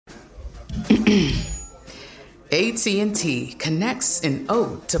AT&T connects an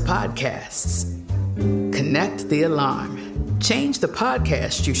ode to podcasts. Connect the alarm. Change the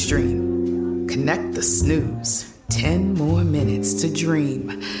podcast you stream. Connect the snooze. 10 more minutes to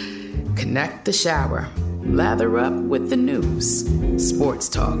dream. Connect the shower. Lather up with the news. Sports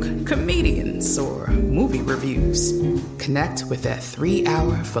talk, comedians, or movie reviews. Connect with that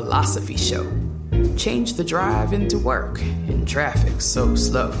 3-hour philosophy show. Change the drive into work in traffic so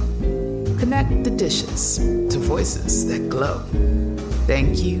slow. Connect the dishes to voices that glow.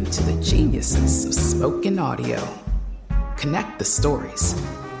 Thank you to the geniuses of spoken audio. Connect the stories.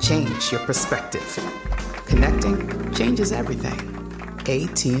 Change your perspective. Connecting changes everything.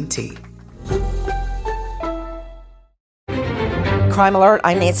 AT&T. Crime Alert,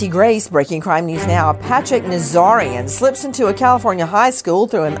 I'm Nancy Grace. Breaking crime news now. Patrick Nazarian slips into a California high school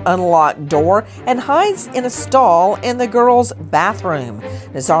through an unlocked door and hides in a stall in the girls' bathroom.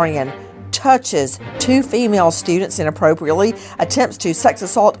 Nazarian touches 2 female students inappropriately, attempts to sex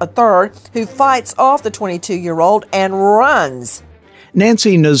assault a third, who fights off the 22-year-old and runs.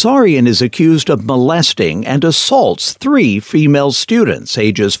 Nancy Nazarian is accused of molesting and assaults 3 female students,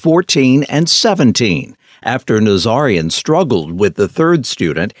 ages 14 and 17. After Nazarian struggled with the third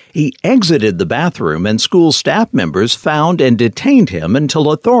student, he exited the bathroom and school staff members found and detained him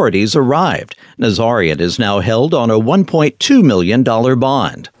until authorities arrived. Nazarian is now held on a $1.2 million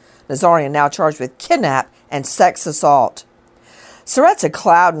bond. Nazarian now charged with kidnap and sex assault. Soretta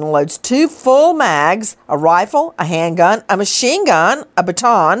Clouden loads 2 full mags, a rifle, a handgun, a machine gun, a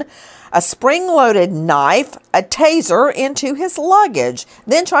baton, a spring-loaded knife, a taser into his luggage,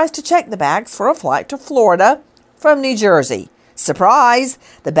 then tries to check the bags for a flight to Florida from New Jersey. Surprise!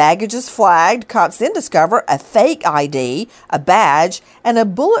 The baggage is flagged. Cops then discover a fake ID, a badge, and a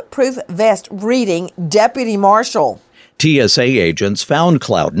bulletproof vest reading Deputy Marshal. TSA agents found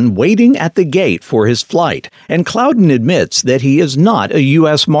Clouden waiting at the gate for his flight, and Clouden admits that he is not a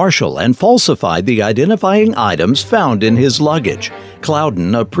U.S. Marshal and falsified the identifying items found in his luggage.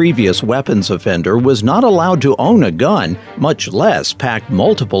 Clouden, a previous weapons offender, was not allowed to own a gun, much less pack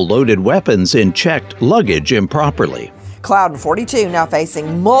multiple loaded weapons in checked luggage improperly. Clouden, 42, now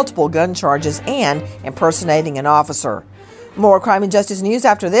facing multiple gun charges and impersonating an officer. More crime and justice news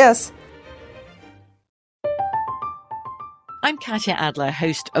after this. I'm Katya Adler,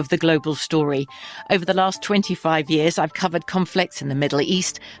 host of The Global Story. Over the last 25 years, I've covered conflicts in the Middle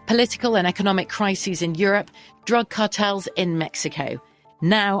East, political and economic crises in Europe, drug cartels in Mexico.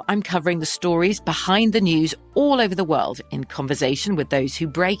 Now I'm covering the stories behind the news all over the world in conversation with those who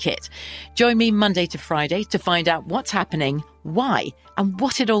break it. Join me Monday to Friday to find out what's happening, why, and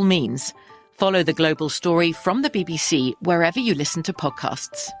what it all means. Follow The Global Story from the BBC wherever you listen to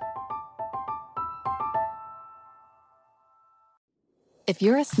podcasts. If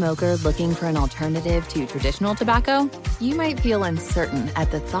you're a smoker looking for an alternative to traditional tobacco, you might feel uncertain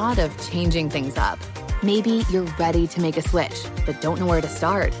at the thought of changing things up. Maybe you're ready to make a switch, but don't know where to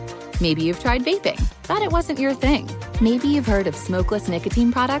start. Maybe you've tried vaping, thought it wasn't your thing. Maybe you've heard of smokeless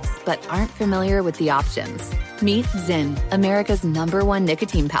nicotine products, but aren't familiar with the options. Meet Zyn, America's #1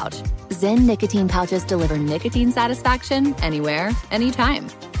 nicotine pouch. Zyn nicotine pouches deliver nicotine satisfaction anywhere, anytime.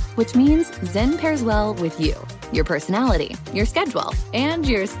 Which means Zyn pairs well with you, your personality, your schedule, and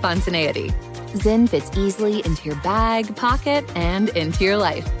your spontaneity. Zyn fits easily into your bag, pocket, and into your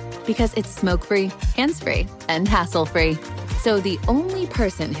life because it's smoke-free, hands-free, and hassle-free. So the only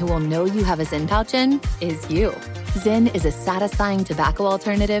person who will know you have a Zyn pouch in is you. Zyn is a satisfying tobacco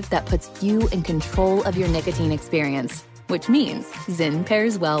alternative that puts you in control of your nicotine experience, which means Zyn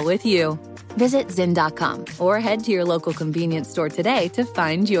pairs well with you. Visit Zyn.com or head to your local convenience store today to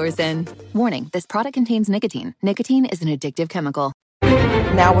find your Zyn. Warning, this product contains nicotine. Nicotine is an addictive chemical.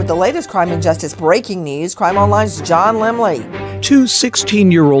 Now with the latest crime and justice breaking news, Crime Online's John Limley. 2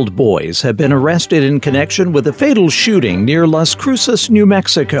 16-year-old boys have been arrested in connection with a fatal shooting near Las Cruces, New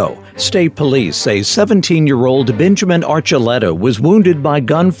Mexico. State police say 17-year-old Benjamin Archuleta was wounded by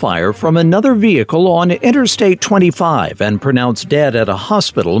gunfire from another vehicle on Interstate 25 and pronounced dead at a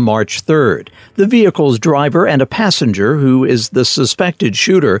hospital March 3rd. The vehicle's driver and a passenger, who is the suspected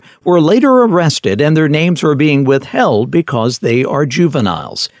shooter, were later arrested and their names are being withheld because they are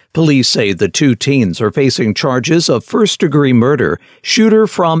juveniles. Police say the 2 teens are facing charges of first-degree murder, shooter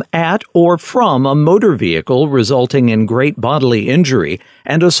from at or from a motor vehicle resulting in great bodily injury,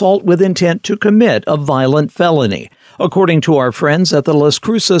 and assault with intent to commit a violent felony. According to our friends at the Las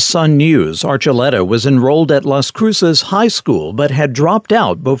Cruces Sun-News, Archuleta was enrolled at Las Cruces High School but had dropped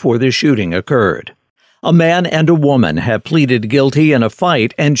out before the shooting occurred. A man and a woman have pleaded guilty in a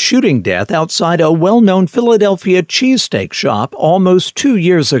fight and shooting death outside a well-known Philadelphia cheesesteak shop almost 2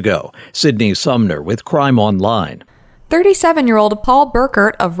 years ago. Sydney Sumner with Crime Online. 37-year-old Paul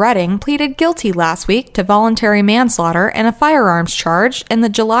Burkert of Reading pleaded guilty last week to voluntary manslaughter and a firearms charge in the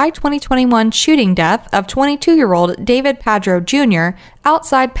July 2021 shooting death of 22-year-old David Padro Jr.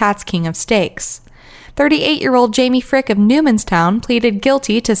 outside Pat's King of Steaks. 38-year-old Jamie Frick of Newmanstown pleaded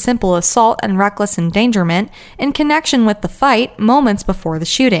guilty to simple assault and reckless endangerment in connection with the fight moments before the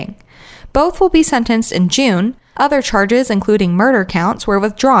shooting. Both will be sentenced in June. Other charges, including murder counts, were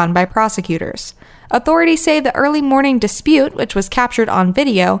withdrawn by prosecutors. Authorities say the early morning dispute, which was captured on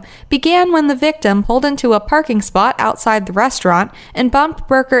video, began when the victim pulled into a parking spot outside the restaurant and bumped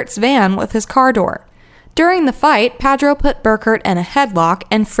Burkert's van with his car door. During the fight, Padro put Burkert in a headlock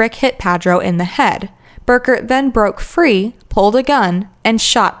and Frick hit Padro in the head. Burkert then broke free, pulled a gun, and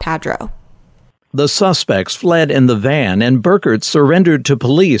shot Padro. The suspects fled in the van and Burkert surrendered to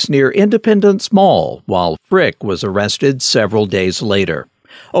police near Independence Mall, while Frick was arrested several days later.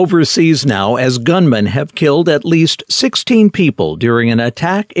 Overseas now, as gunmen have killed at least 16 people during an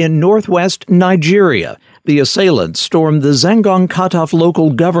attack in northwest Nigeria. The assailants stormed the Zangong Kataf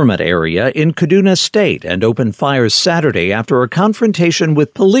local government area in Kaduna State and opened fire Saturday after a confrontation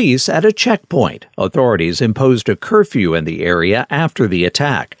with police at a checkpoint. Authorities imposed a curfew in the area after the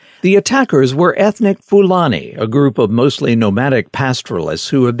attack. The attackers were ethnic Fulani, a group of mostly nomadic pastoralists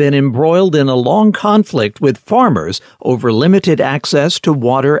who have been embroiled in a long conflict with farmers over limited access to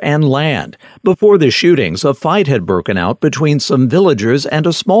water and land. Before the shootings, a fight had broken out between some villagers and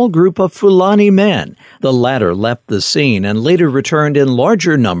a small group of Fulani men. The latter left the scene and later returned in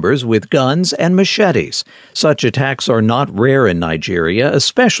larger numbers with guns and machetes. Such attacks are not rare in Nigeria,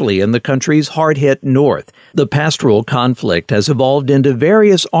 especially in the country's hard-hit north. The pastoral conflict has evolved into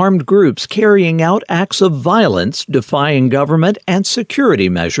various armed groups carrying out acts of violence, defying government and security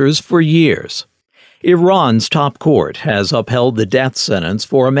measures for years. Iran's top court has upheld the death sentence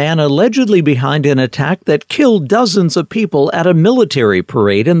for a man allegedly behind an attack that killed dozens of people at a military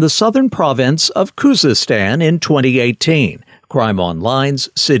parade in the southern province of Khuzestan in 2018. Crime Online's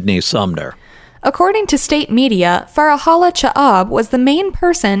Sydney Sumner. According to state media, Farahallah Cha'ab was the main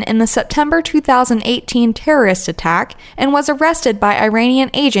person in the September 2018 terrorist attack and was arrested by Iranian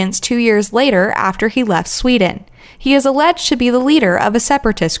agents 2 years later after he left Sweden. He is alleged to be the leader of a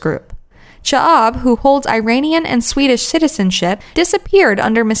separatist group. Cha'ab, who holds Iranian and Swedish citizenship, disappeared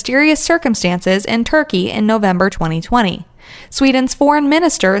under mysterious circumstances in Turkey in November 2020. Sweden's foreign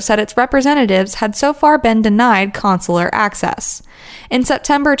minister said its representatives had so far been denied consular access. In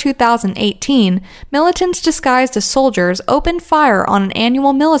September 2018, militants disguised as soldiers opened fire on an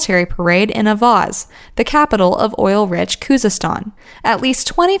annual military parade in Avaz, the capital of oil-rich Khuzestan. At least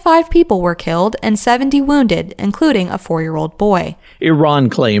 25 people were killed and 70 wounded, including a 4-year-old boy. Iran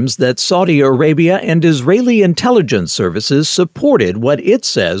claims that Saudi Arabia and Israeli intelligence services supported what it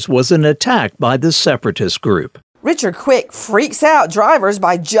says was an attack by the separatist group. Richard Quick freaks out drivers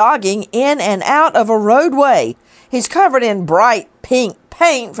by jogging in and out of a roadway. He's covered in bright pink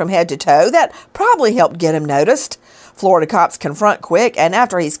paint from head to toe. That probably helped get him noticed. Florida cops confront Quick, and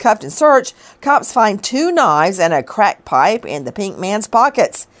after he's cuffed and searched, cops find 2 knives and a crack pipe in the pink man's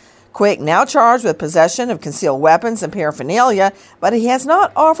pockets. Quick now charged with possession of concealed weapons and paraphernalia, but he has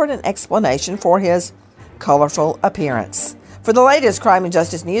not offered an explanation for his colorful appearance. For the latest crime and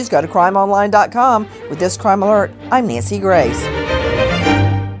justice news, go to crimeonline.com. With this crime alert, I'm Nancy Grace.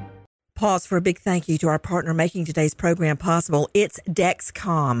 Pause for a big thank you to our partner making today's program possible. It's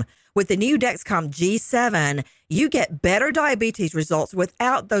Dexcom. With the new Dexcom G7, you get better diabetes results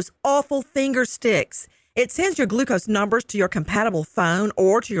without those awful finger sticks. It sends your glucose numbers to your compatible phone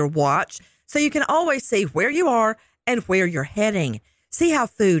or to your watch, so you can always see where you are and where you're heading. See how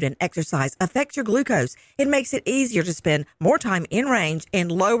food and exercise affect your glucose. It makes it easier to spend more time in range and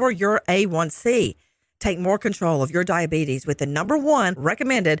lower your A1C. Take more control of your diabetes with the #1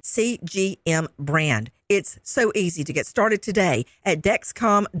 recommended CGM brand. It's so easy to get started today at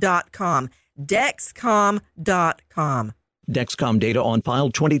Dexcom.com. Dexcom.com. Dexcom data on file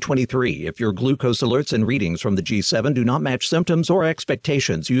 2023. If your glucose alerts and readings from the G7 do not match symptoms or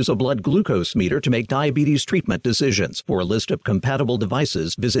expectations, use a blood glucose meter to make diabetes treatment decisions. For a list of compatible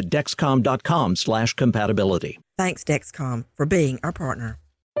devices, visit Dexcom.com/compatibility. Thanks, Dexcom, for being our partner.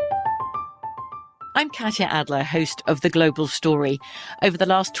 I'm Katya Adler, host of The Global Story. Over the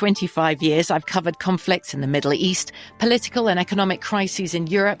last 25 years, I've covered conflicts in the Middle East, political and economic crises in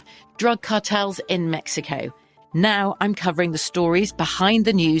Europe, drug cartels in Mexico. Now I'm covering the stories behind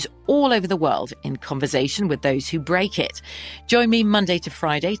the news all over the world in conversation with those who break it. Join me Monday to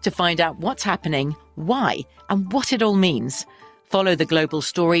Friday to find out what's happening, why, and what it all means. Follow The Global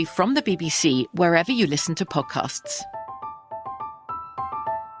Story from the BBC wherever you listen to podcasts.